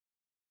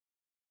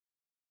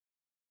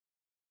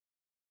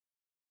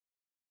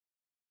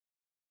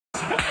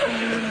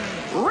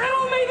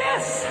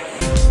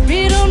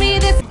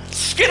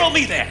skittle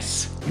me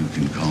this. You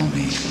can call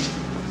me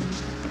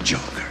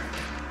Joker.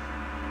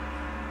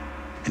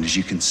 And as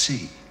you can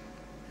see,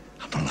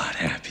 I'm a lot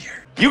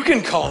happier. You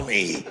can call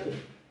me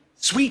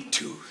Sweet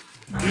Tooth.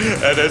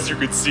 And as you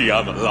can see,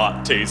 I'm a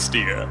lot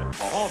tastier.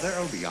 Oh,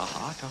 there'll be a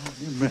hot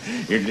time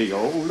in the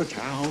old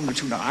town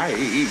tonight.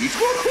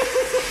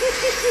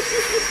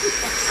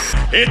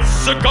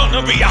 It's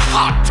gonna be a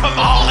hot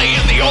tamale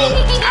in the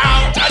old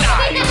town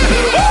tonight.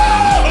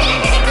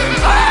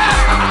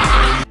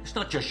 It's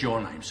not just your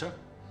name, sir.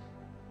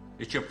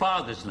 It's your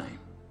father's name.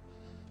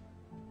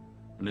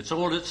 And it's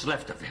all that's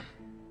left of him.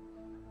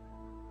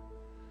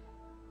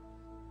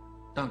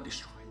 Don't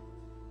destroy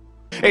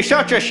it. It's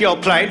not just your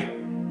plane.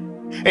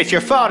 It's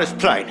your father's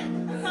plane.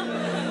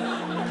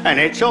 And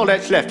it's all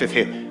that's left of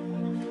him.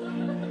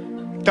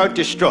 Don't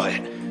destroy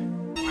it.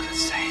 We're the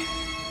same.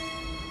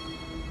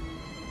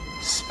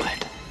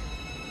 Split.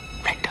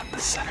 Right down the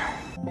center.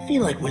 I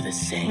feel like we're the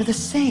same. We're the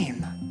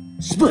same.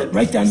 Split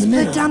right down the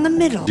middle. Split down the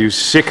middle. You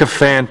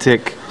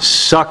sycophantic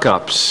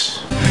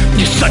suck-ups.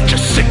 You're such a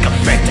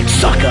sycophantic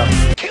sucker.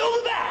 Kill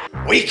the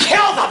bat. We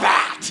kill the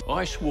bat.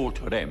 I swore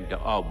to them that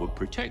I would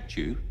protect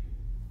you,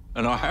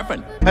 and I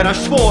haven't. And I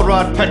swore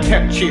I'd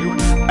protect you,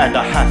 and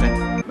I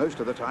haven't. Most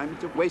of the time,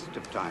 it's a waste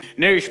of time.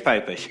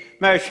 Newspapers.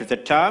 Most of the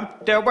time,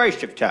 they're a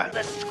waste of time.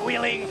 The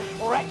squealing,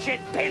 wretched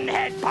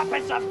pinhead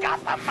puppets of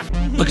Gotham.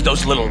 Look at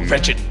those little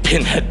wretched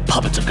pinhead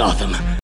puppets of Gotham.